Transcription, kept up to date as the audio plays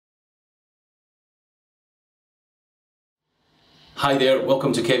Hi there,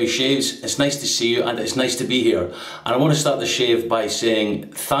 welcome to Kevy Shaves. It's nice to see you and it's nice to be here. And I want to start the shave by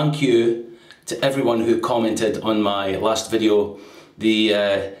saying thank you to everyone who commented on my last video,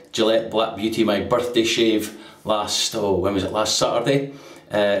 the Gillette Black Beauty, my birthday shave last, when was it, last Saturday?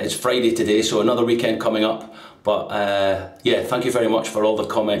 It's Friday today, so another weekend coming up. But yeah, thank you very much for all the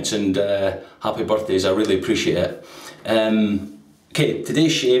comments and happy birthdays, I really appreciate it. Okay,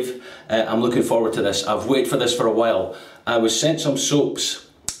 today's shave, I'm looking forward to this. I've waited for this for a while. I was sent some soaps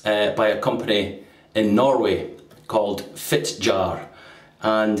by a company in Norway called Fitjar,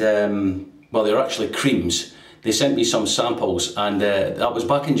 and well, they're actually creams. They sent me some samples, and that was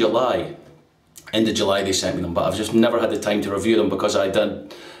back in July. End of July they sent me them, but I've just never had the time to review them because I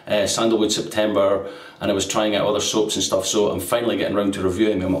did Sandalwood September and I was trying out other soaps and stuff, so I'm finally getting around to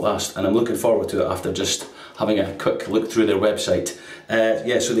reviewing them at last, and I'm looking forward to it after just having a quick look through their website.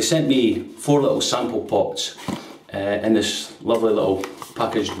 Yeah, so they sent me 4 little sample pots in this lovely little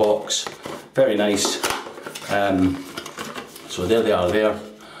packaged box. Very nice. So there they are there.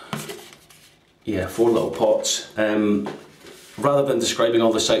 Yeah, 4 little pots. Rather than describing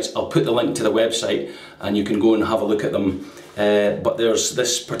all the sites, I'll put the link to the website and you can go and have a look at them. But there's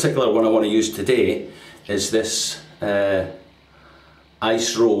this particular one I want to use today, is this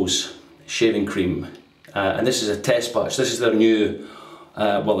Isrose shaving cream. And this is a test batch. This is their new,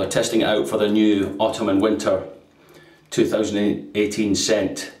 well, they're testing it out for their new autumn and winter 2018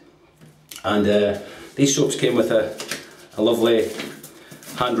 scent. And these soaps came with a lovely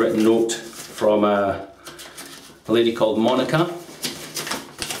handwritten note from a lady called Monica,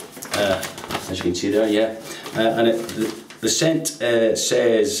 as you can see there, yeah. And the scent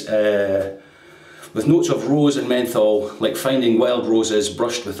says, with notes of rose and menthol, like finding wild roses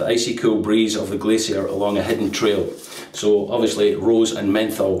brushed with the icy cool breeze of the glacier along a hidden trail. So obviously rose and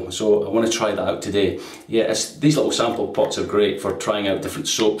menthol, so I want to try that out today. Yeah, these little sample pots are great for trying out different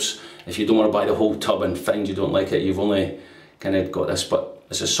soaps. If you don't want to buy the whole tub and find you don't like it, you've only kind of got this, but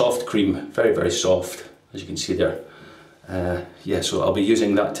it's a soft cream, very, very soft, as you can see there. Yeah, so I'll be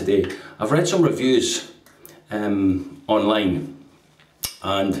using that today. I've read some reviews online,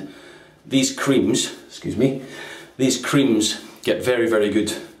 and these creams, excuse me, these creams get very, very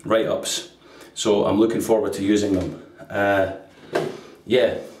good write-ups. So I'm looking forward to using them.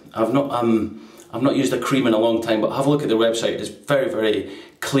 Yeah, I've not used a cream in a long time, but have a look at their website. It's very, very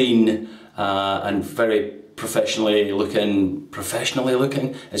clean and very professionally looking.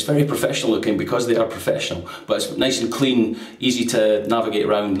 It's very professional looking because they are professional, but it's nice and clean, easy to navigate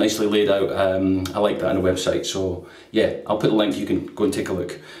around, nicely laid out. I like that on the website. So yeah, I'll put the link, you can go and take a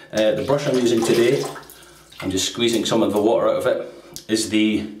look. The brush I'm using today, I'm just squeezing some of the water out of it, is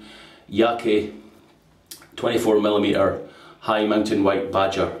the Yaqi 24mm High Mountain White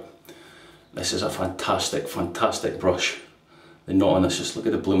Badger. This is a fantastic, fantastic brush. The knot on this, just look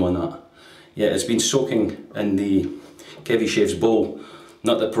at the bloom on that. Yeah, it's been soaking in the Kevy Shaves bowl,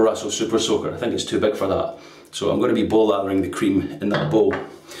 not the Myrsol Super Soaker. I think it's too big for that. So I'm going to be bowl lathering the cream in that bowl.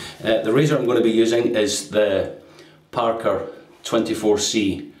 The razor I'm going to be using is the Parker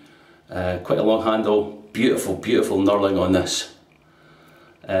 24C. Quite a long handle, beautiful, beautiful knurling on this.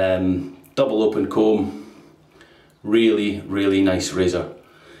 Double open comb, really, really nice razor.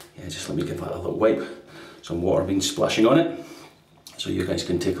 Yeah, just let me give that a little wipe. Some water been splashing on it, so you guys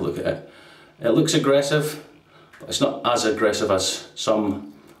can take a look at it. It looks aggressive, but it's not as aggressive as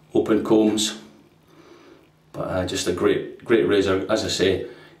some open combs. But just a great, great razor, as I say,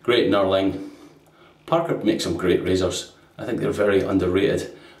 great knurling. Parker makes some great razors. I think they're very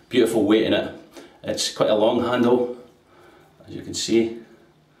underrated. Beautiful weight in it. It's quite a long handle, as you can see.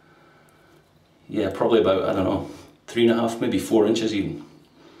 Yeah, probably about, I don't know, 3.5, maybe 4 inches even.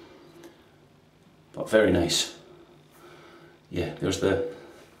 But very nice. Yeah, there's the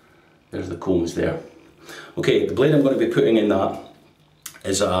combs there. Okay, the blade I'm going to be putting in that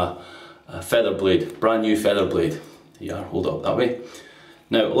is a feather blade, brand new feather blade. Yeah, hold it up that way.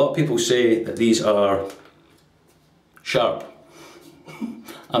 Now, a lot of people say that these are sharp.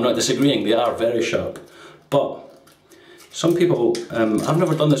 I'm not disagreeing, they are very sharp. But some people, I've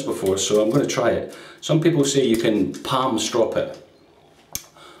never done this before, so I'm going to try it. Some people say you can palm strop it.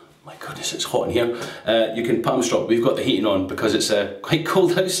 My goodness, it's hot in here. You can palm strop. We've got the heating on because it's quite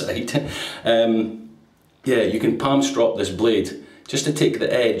cold outside. Yeah, you can palm strop this blade just to take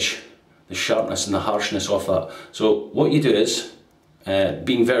the edge, the sharpness and the harshness off that. So what you do is,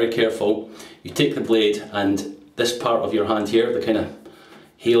 being very careful, you take the blade and this part of your hand here, the kind of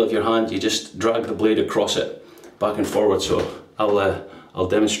heel of your hand, you just drag the blade across it, back and forward. So I'll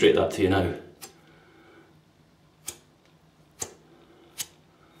demonstrate that to you now.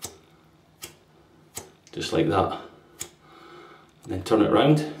 Just like that. and then turn it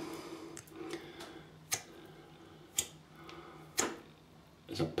around.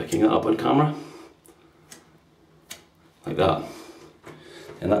 Is it picking it up on camera? Like that.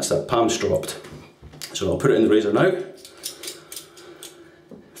 And that's that palm stropped. So I'll put it in the razor now.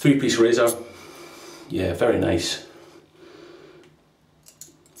 3-piece razor. Yeah, very nice.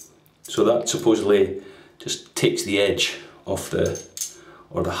 So that supposedly just takes the edge off the,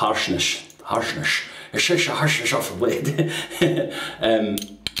 or the harshness off the blade.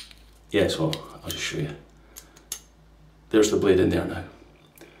 Yeah, so I'll just show you. There's the blade in there now.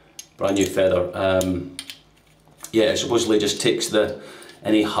 Brand new feather. Yeah, it supposedly just takes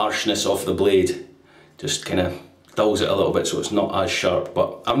any harshness off the blade, just kind of dulls it a little bit so it's not as sharp.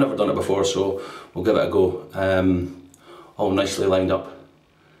 But I've never done it before, so we'll give it a go. All nicely lined up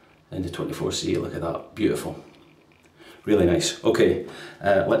into 24C, look at that, beautiful. Really nice. Okay,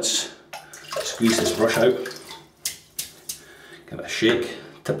 let's squeeze this brush out, give it a shake,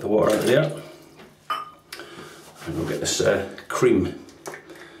 tip the water out of there, and we'll get this cream.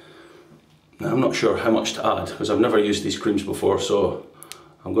 Now I'm not sure how much to add because I've never used these creams before, so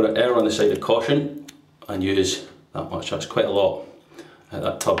I'm going to err on the side of caution and use that much. That's quite a lot at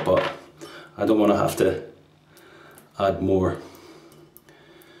that tub, but I don't want to have to add more.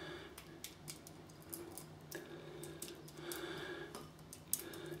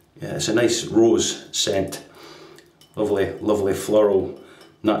 Yeah, it's a nice rose scent. Lovely, lovely floral,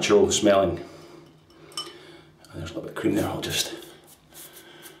 natural smelling. And there's a little bit of cream there, I'll just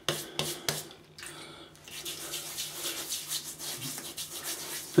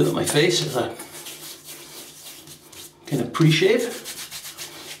put it on my face as a kind of pre-shave.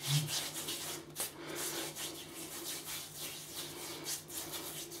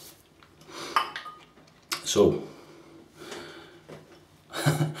 So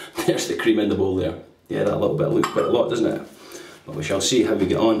there's the cream in the bowl there. Yeah, that little bit looks quite a lot, doesn't it? But we shall see how we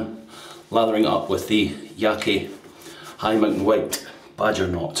get on lathering it up with the Yaqi High Mountain White Badger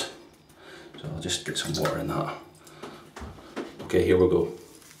Knot. So I'll just get some water in that. Okay, here we go.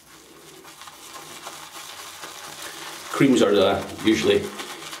 Creams are usually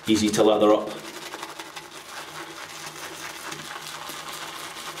easy to lather up.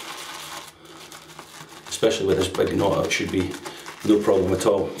 Especially with this big knot, it should be no problem at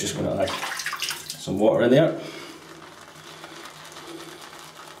all. Just going to add some water in there.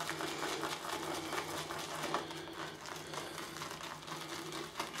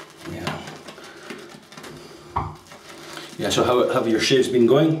 Yeah, so how have your shaves been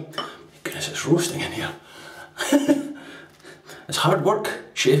going? Goodness, it's roasting in here. It's hard work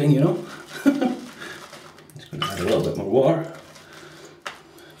shaving, you know. Just going to add a little bit more water,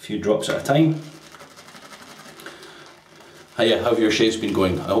 a few drops at a time. Yeah, how have your shaves been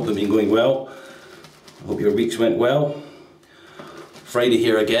going? I hope they've been going well. I hope your weeks went well. Friday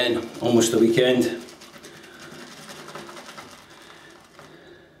here again, almost the weekend.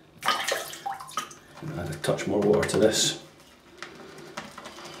 Add a touch more water to this.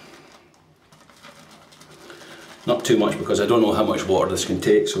 Not too much because I don't know how much water this can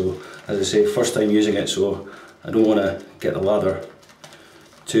take, so as I say, first time using it, so I don't want to get the lather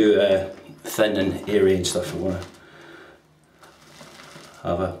too thin and airy and stuff. I want to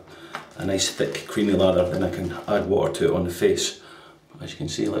have a nice thick creamy lather, then I can add water to it on the face. As you can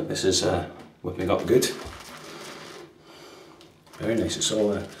see, like, this is whipping up good. Very nice. It's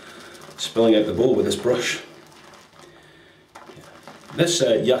all spilling out the bowl with this brush. This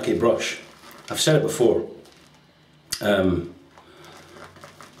Yaqi brush, I've said it before,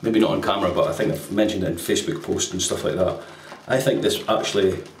 maybe not on camera, but I think I've mentioned it in Facebook posts and stuff like that. I think this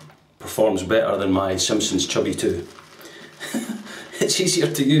actually performs better than my Simpsons Chubby 2. It's easier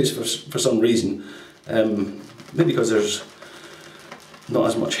to use for some reason. Maybe because there's not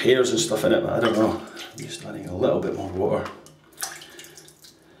as much hairs and stuff in it, but I don't know. I'm just adding a little bit more water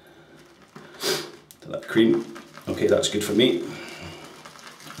to that cream. Okay, that's good for me.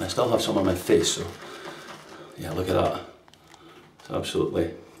 And I still have some on my face, so yeah, look at that. It's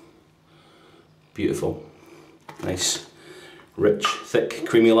absolutely beautiful. Nice, rich, thick,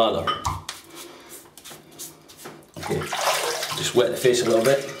 creamy lather. Okay, just wet the face a little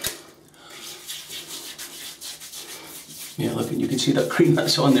bit. Yeah, look, you can see that cream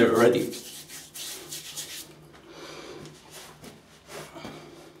that's on there already.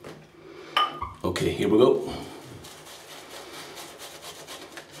 Okay, here we go.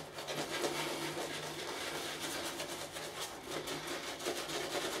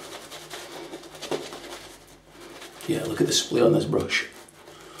 Yeah, look at the splay on this brush.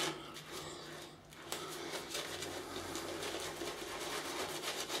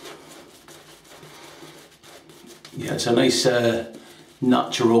 Yeah, it's a nice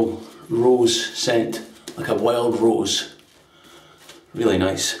natural rose scent, like a wild rose. Really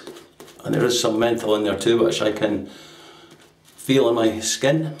nice. And there is some menthol in there too, which I can feel on my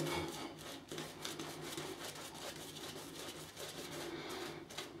skin.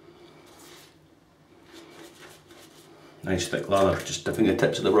 Nice thick lather, just dipping the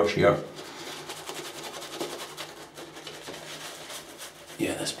tips of the brush here.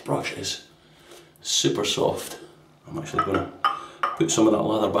 Yeah, this brush is super soft. I'm actually going to put some of that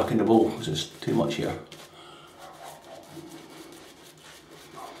lather back in the bowl because there's too much here.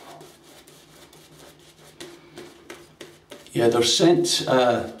 Yeah, their scents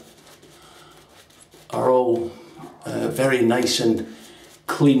are all very nice and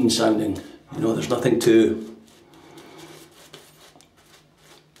clean sounding. You know, there's nothing too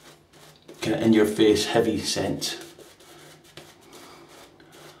kind of in your face heavy scent.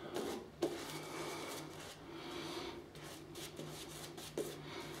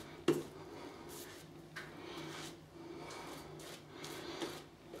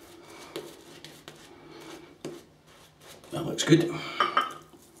 That looks good.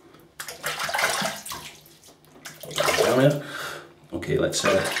 Okay, let's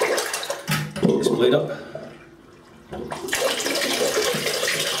put this blade up.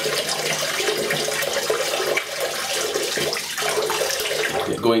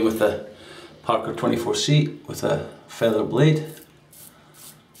 Get going with the Parker 24C with a feather blade.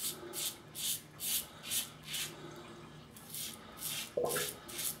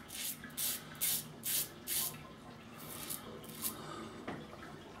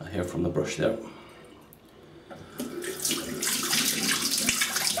 A hair from the brush there.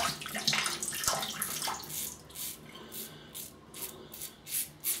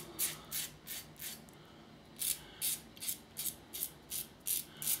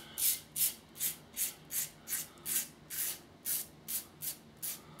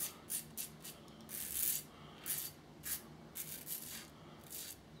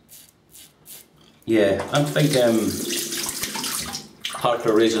 Yeah, I think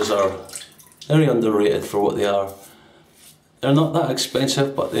Parker razors are very underrated for what they are. They're not that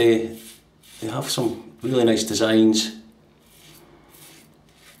expensive, but they have some really nice designs,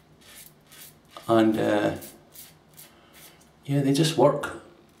 and yeah, they just work.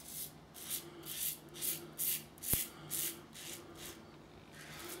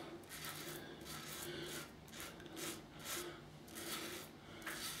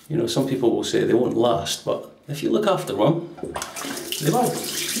 You know, some people will say they won't last, but if you look after one, they will.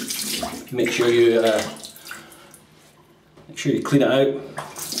 Make sure you clean it out,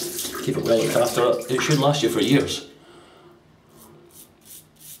 keep it well looked after. It should last you for years.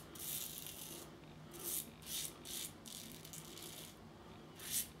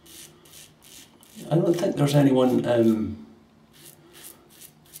 I don't think there's anyone in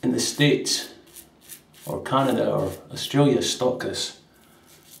the States or Canada or Australia stock this.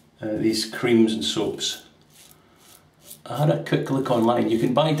 These creams and soaps. I had a quick look online. You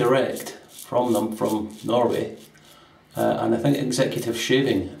can buy direct from them from Norway, and I think Executive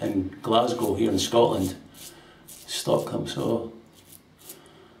Shaving in Glasgow here in Scotland stock them. So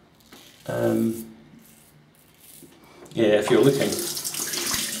yeah, if you're looking,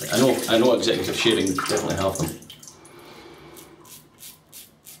 I know Executive Shaving definitely have them.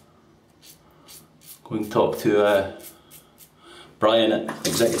 Going to talk to Brian at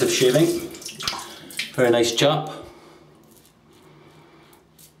Executive Shaving, very nice chap.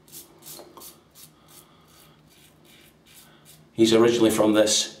 He's originally from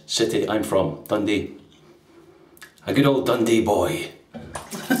this city I'm from, Dundee. A good old Dundee boy.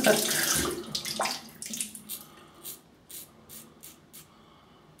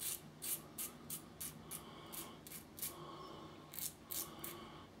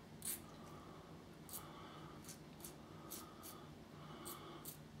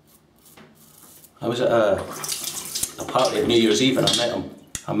 I was at a party at New Year's Eve and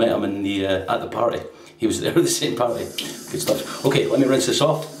I met him in the at the party. He was there at the same party. Good stuff. Okay, let me rinse this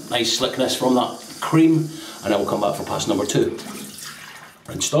off. Nice slickness from that cream, and I will come back for pass number 2.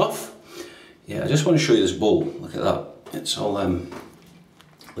 Rinsed off. Yeah, I just want to show you this bowl. Look at that. It's all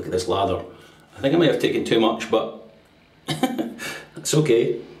look at this lather. I think I may have taken too much, but it's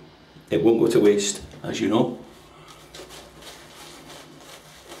okay. It won't go to waste, as you know.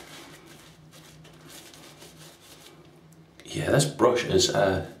 Yeah, this brush is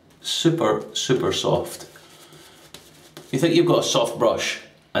super soft. You think you've got a soft brush,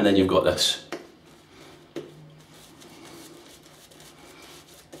 and then you've got this.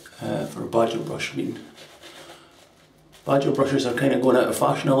 For a badger brush, I mean, badger brushes are kind of going out of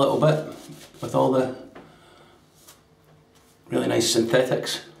fashion a little bit with all the really nice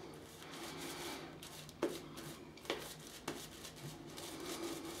synthetics.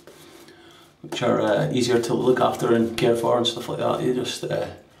 Which are easier to look after and care for and stuff like that. You just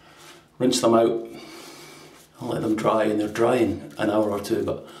rinse them out and let them dry, and they're dry in an hour or two,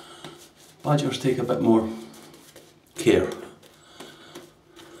 but badgers take a bit more care.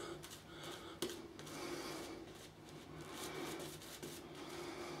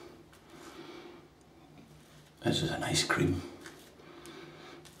 This is a nice cream.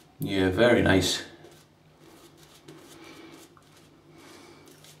 Yeah, very nice.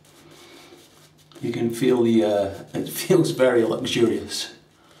 You can feel the, it feels very luxurious,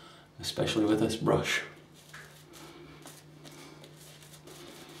 especially with this brush.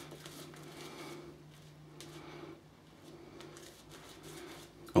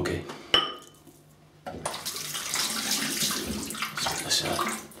 Okay. Let's get this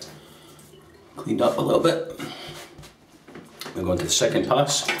cleaned up a little bit. We're going to the second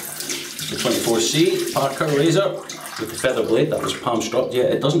pass. The 24C Parker razor with the feather blade that was palm stropped. Yeah,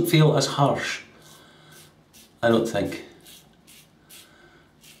 it doesn't feel as harsh, I don't think.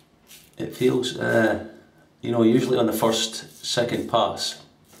 It feels, you know, usually on the first, second pass,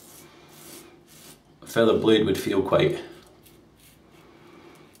 a feather blade would feel quite,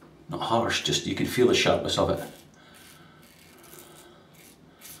 not harsh, just you can feel the sharpness of it.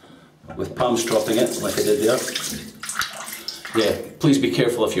 With palm stropping it, like I did there. Yeah, please be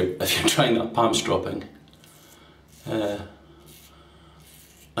careful if you're trying that palm stropping. I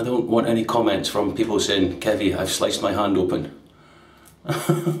don't want any comments from people saying, Kevy, I've sliced my hand open.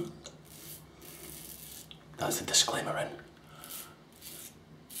 That's the disclaimer in.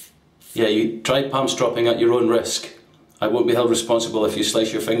 Yeah, you try palm stropping at your own risk. I won't be held responsible if you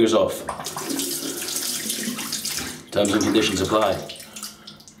slice your fingers off. Terms and conditions apply.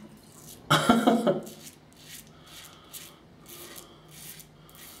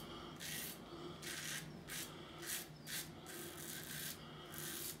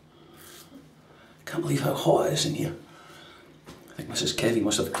 Can't believe how hot it is in here. I think Mrs. Kevy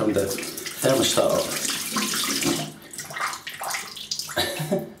must have turned the thermostat up.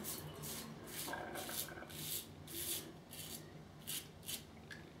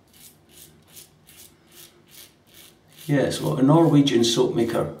 Yeah, so a Norwegian soap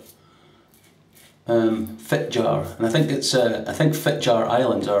maker, Fitjar, and I think it's I think Fitjar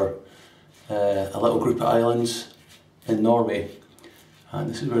Islands are a little group of islands in Norway, and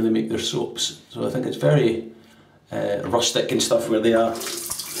this is where they make their soaps. So I think it's very rustic and stuff where they are.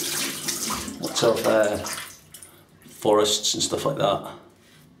 Lots of forests and stuff like that.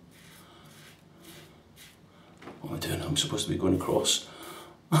 What am I doing? I'm supposed to be going across.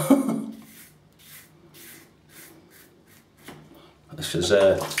 This is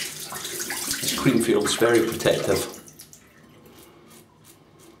this cream feels very protective.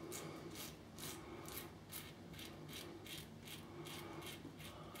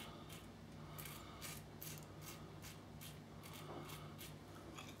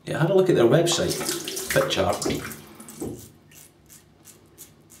 Yeah, I had a look at their website, Fitjar,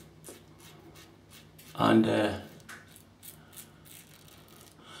 and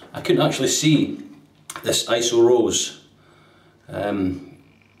I couldn't actually see this Isrose.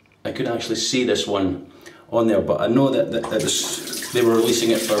 I couldn't actually see this one on there, but I know that they were releasing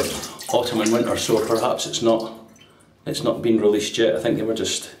it for autumn and winter, so perhaps it's not been released yet. I think they were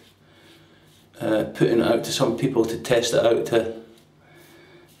just putting it out to some people to test it out, to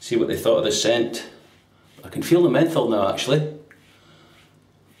see what they thought of the scent. I can feel the menthol now, actually.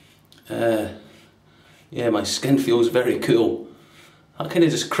 Yeah, my skin feels very cool. That kind of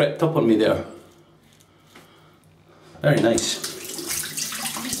just crept up on me there. Very nice.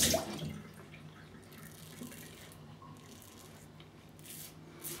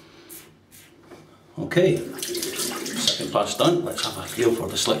 Okay, second pass done. Let's have a feel for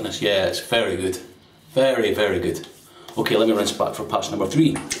the slickness. Yeah, it's very good. Very, very good. Okay, let me rinse back for pass number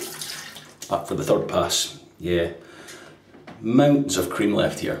 3. Back for the third pass. Yeah. Mountains of cream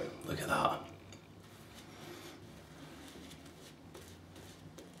left here. Look at that.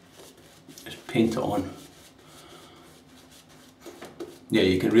 Just paint it on. Yeah,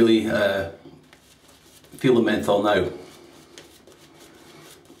 you can really feel the menthol now.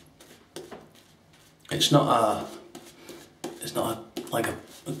 It's not like a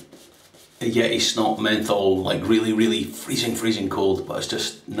Yaqi snot menthol, like really freezing cold, but it's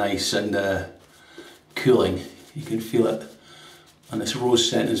just nice and cooling. You can feel it, and this rose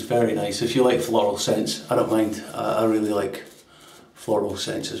scent is very nice. If you like floral scents, I don't mind. I really like floral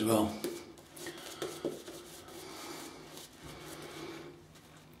scents as well.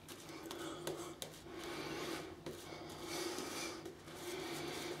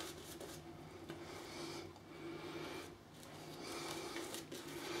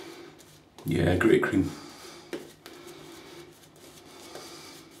 Yeah, great cream.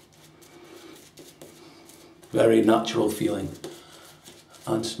 Very natural feeling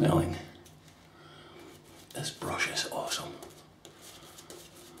and smelling. This brush is awesome.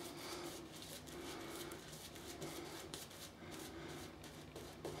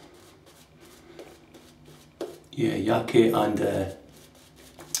 Yeah, Yaqi and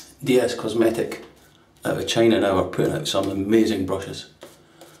DS Cosmetic out of China now are putting out some amazing brushes.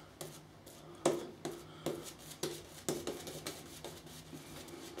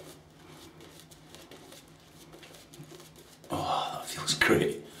 Oh, that feels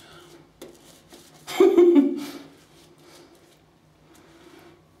great.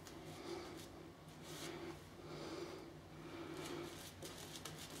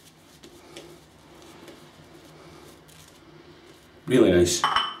 Really nice.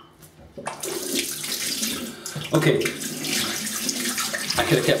 Okay, I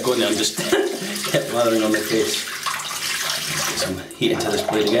could have kept going there and just kept lathering on my face. Get some heat into this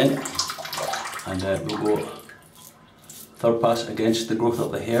blade again, and we'll go third pass against the growth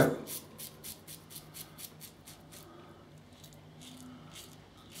of the hair.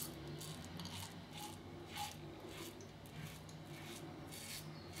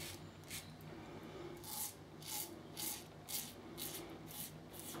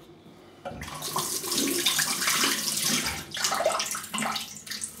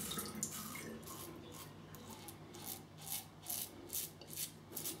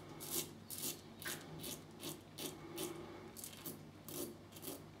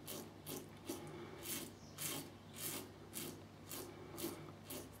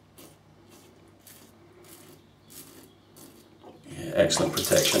 Excellent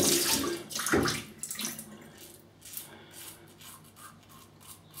protection.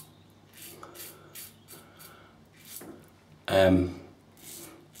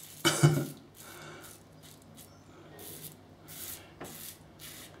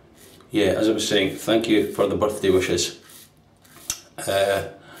 Yeah, as I was saying, thank you for the birthday wishes.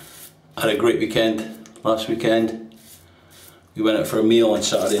 Had a great weekend last weekend. We went out for a meal on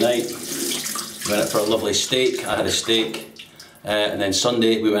Saturday night. We went out for a lovely steak. I had a steak. And then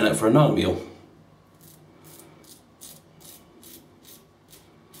Sunday we went out for another meal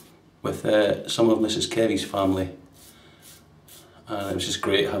with some of Mrs. Kevy's family, and it was just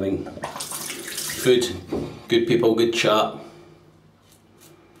great having food, good people, good chat.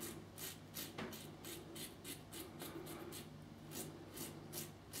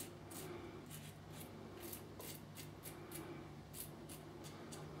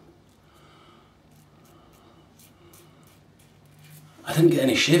 I didn't get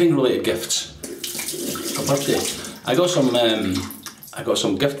any shaving related gifts for birthday. I got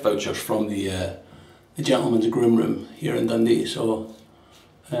some gift vouchers from the gentleman's groom room here in Dundee, so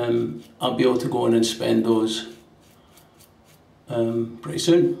I'll be able to go in and spend those pretty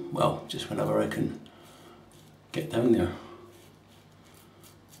soon. Well, just whenever I can get down there.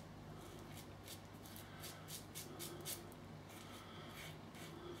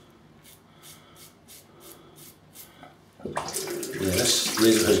 Yeah, this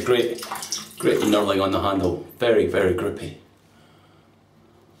razor has great knurling on the handle, very, very grippy.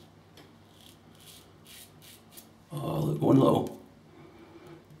 Oh, look, one little,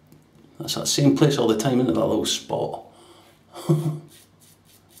 that's that same place all the time, isn't it, that little spot?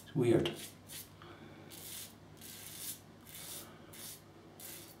 It's weird.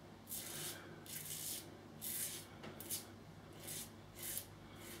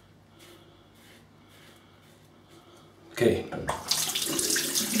 Okay.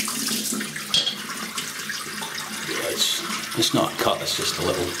 It's not a cut, it's just a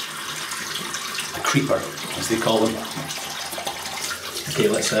creeper, as they call them. Okay,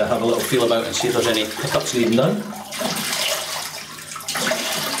 let's have a little feel about and see if there's any hiccups needing done.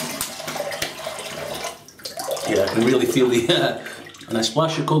 Yeah, I can really feel the, when I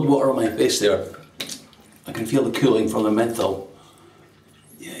splash the cold water on my face there, I can feel the cooling from the menthol.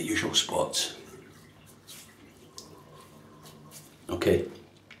 Yeah, usual spots. Okay.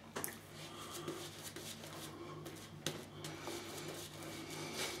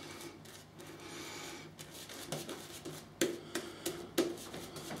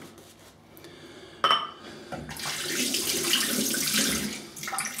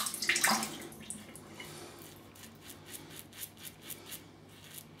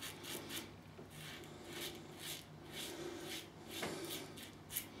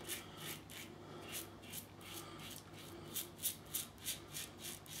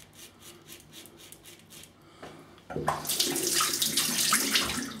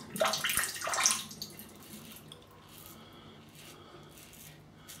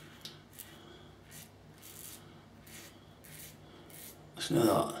 Listen to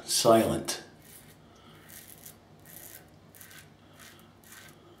that, silent.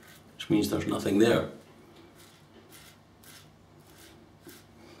 Which means there's nothing there.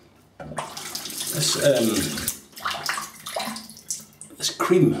 This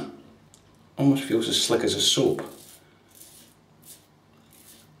cream almost feels as slick as a soap.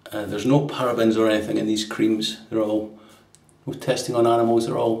 There's no parabens or anything in these creams. They're all, no testing on animals,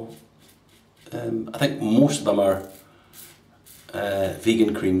 they're all, I think most of them are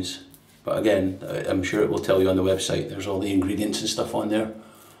vegan creams. But again, I'm sure it will tell you on the website, there's all the ingredients and stuff on there.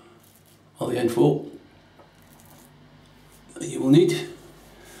 All the info that you will need.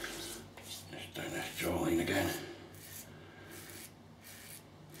 Just down this jawline again.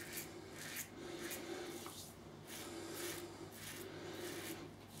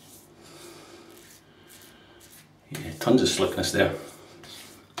 Yeah, tons of slickness there.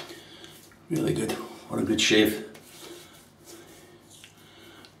 Really good. What a good shave.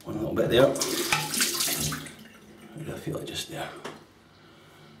 One little bit there. How do I feel it just there?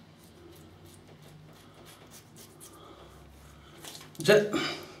 That's it.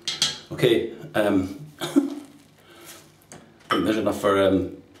 Okay, I think there's enough for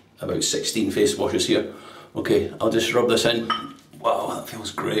about 16 face washes here. Okay, I'll just rub this in. Wow, that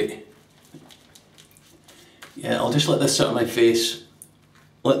feels great. Yeah, I'll just let this sit on my face,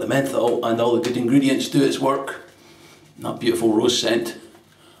 let the menthol and all the good ingredients do its work, that beautiful rose scent,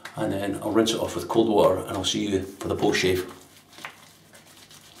 and then I'll rinse it off with cold water and I'll see you for the post shave.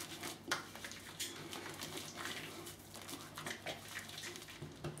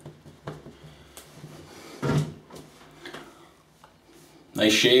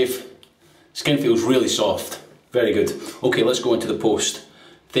 Nice shave. Skin feels really soft. Very good. Okay, let's go into the post.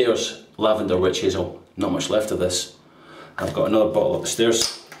 Thayers Lavender Witch Hazel. Not much left of this. I've got another bottle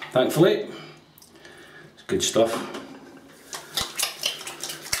upstairs, thankfully. It's good stuff.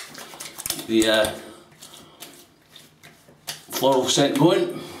 The floral scent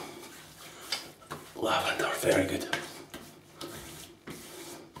going. Lavender, very good.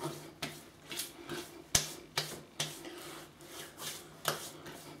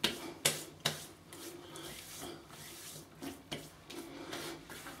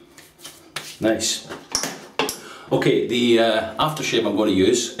 Nice. Okay, the aftershave I'm going to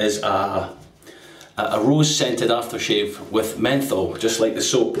use is a rose scented aftershave with menthol, just like the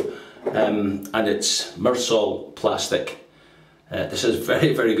soap, and it's Myrsol Plastic. This is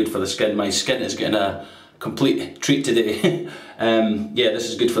very, very good for the skin. My skin is getting a complete treat today. Yeah, this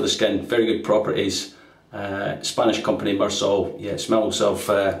is good for the skin, very good properties. Spanish company, Myrsol. Yeah, it smells of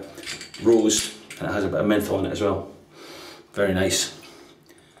rose and it has a bit of menthol in it as well. Very nice.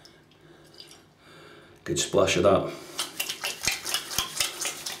 Good splash of that.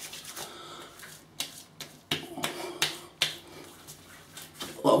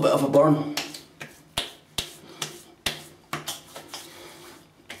 A little bit of a burn.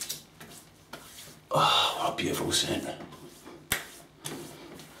 Oh, what a beautiful scent.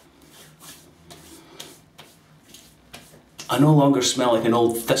 I no longer smell like an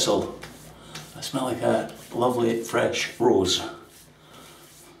old thistle. I smell like a lovely fresh rose.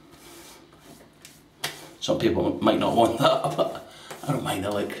 Some people might not want that, but I don't mind. I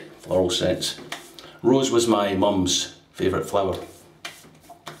like floral scents. Rose was my mum's favourite flower,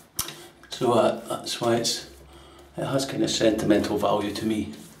 so that's why it has kind of sentimental value to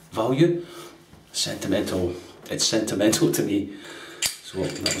me. Value? Sentimental. It's sentimental to me. So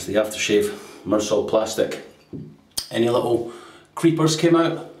that was the aftershave. Myrsol Plastic. Any little creepers came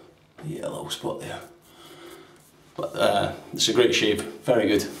out? Yeah, a little spot there. But it's a great shave. Very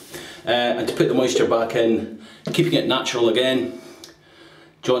good. And to put the moisture back in, keeping it natural again,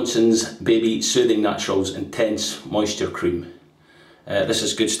 Johnson's Baby Soothing Naturals Intense Moisture Cream. This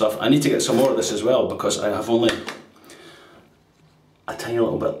is good stuff. I need to get some more of this as well because I have only a tiny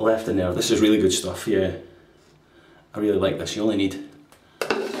little bit left in there. This is really good stuff, yeah. I really like this. You only need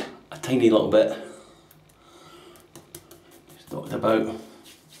a tiny little bit. Just dot it about.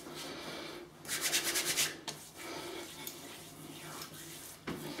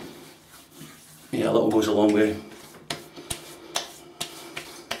 Yeah, a little goes a long way.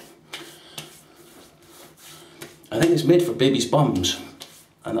 I think it's made for babies' bums,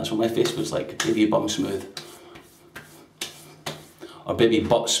 and that's what my face was like, baby bum smooth. Or baby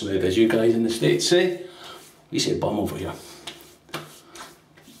butt smooth, as you guys in the States say. We say bum over here.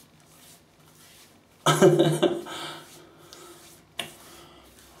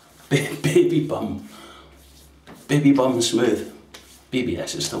 Baby bum. Baby bum smooth.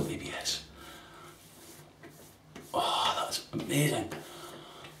 BBS is still BBS. Oh, that's amazing.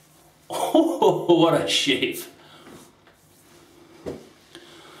 Oh, what a shave.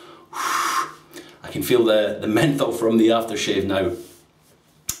 I can feel the menthol from the aftershave now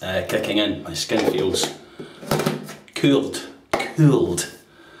kicking in. My skin feels cooled.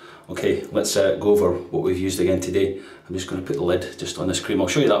 Okay, let's go over what we've used again today. I'm just going to put the lid just on this cream. I'll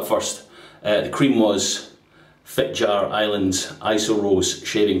show you that first. The cream was Fitjar Island's Isrose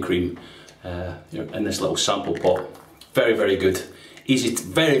shaving cream in this little sample pot. Very, very good. Easy,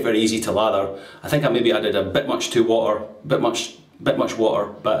 very easy to lather. I think I maybe added a bit much water, bit much water,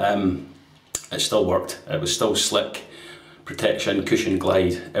 but it still worked. It was still slick, protection, cushion,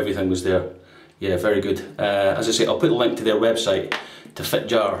 glide, everything was there. Yeah, very good. As I say, I'll put the link to their website, to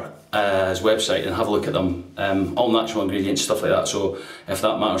Fitjar's website, and have a look at them. All natural ingredients, stuff like that. So if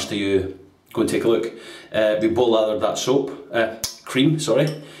that matters to you, go and take a look. We bowl lathered that cream,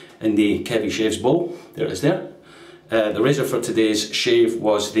 in the Kevy shaves bowl. There it is there. The razor for today's shave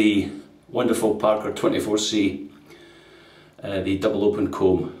was the wonderful Parker 24C, the double open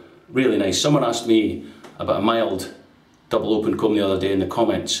comb. Really nice. Someone asked me about a mild double open comb the other day in the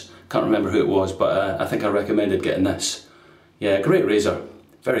comments. Can't remember who it was, but I think I recommended getting this. Yeah, great razor.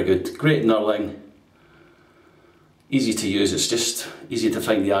 Very good. Great knurling. Easy to use. It's just easy to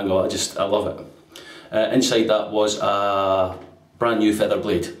find the angle. I love it. Inside that was a brand new feather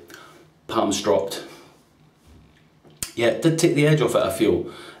blade. Palms dropped. Yeah, it did take the edge off it, I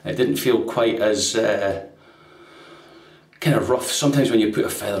feel. It didn't feel quite as kind of rough. Sometimes when you put a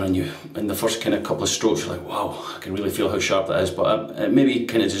feather on you, in the first kind of couple of strokes, you're like, wow, I can really feel how sharp that is. But it maybe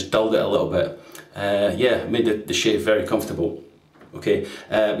kind of just dulled it a little bit. Yeah, made the shave very comfortable. Okay,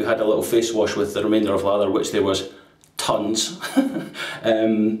 we had a little face wash with the remainder of lather, which there was tons.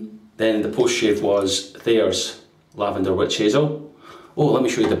 Then the post shave was Thayers Lavender Witch Hazel. Oh, let me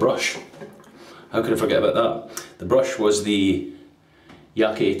show you the brush. How could I forget about that? The brush was the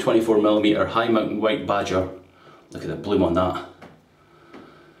Yaqi 24mm High Mountain White Badger. Look at the bloom on that.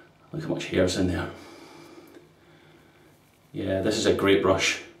 Look how much hair's in there. Yeah, this is a great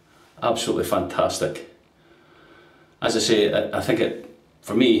brush. Absolutely fantastic. As I say, I think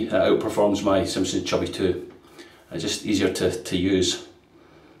for me, it outperforms my Simpson Chubby 2. It's just easier to use.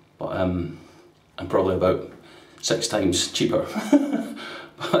 But I'm probably about 6 times cheaper.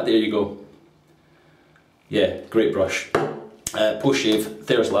 But there you go. Yeah, great brush. Post shave,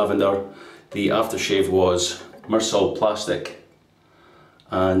 Thayers Lavender. The aftershave was Myrsol Plastic.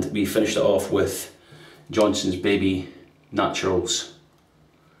 And we finished it off with Johnson's Baby Naturals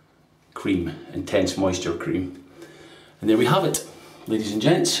cream, intense moisture cream. And there we have it, ladies and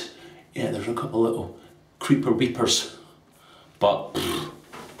gents. Yeah, there's a couple little creeper beepers, but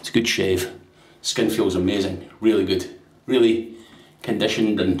it's a good shave. Skin feels amazing, really good, really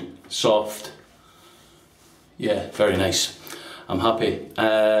conditioned and soft. Yeah, very nice. I'm happy.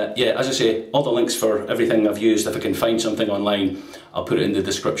 Yeah, as I say, all the links for everything I've used, if I can find something online, I'll put it in the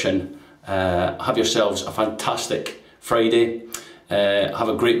description. Have yourselves a fantastic Friday. Have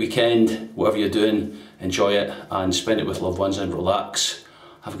a great weekend, whatever you're doing, enjoy it and spend it with loved ones and relax.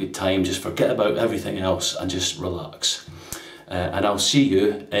 Have a good time, just forget about everything else and just relax. And I'll see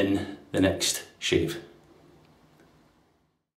you in the next shave.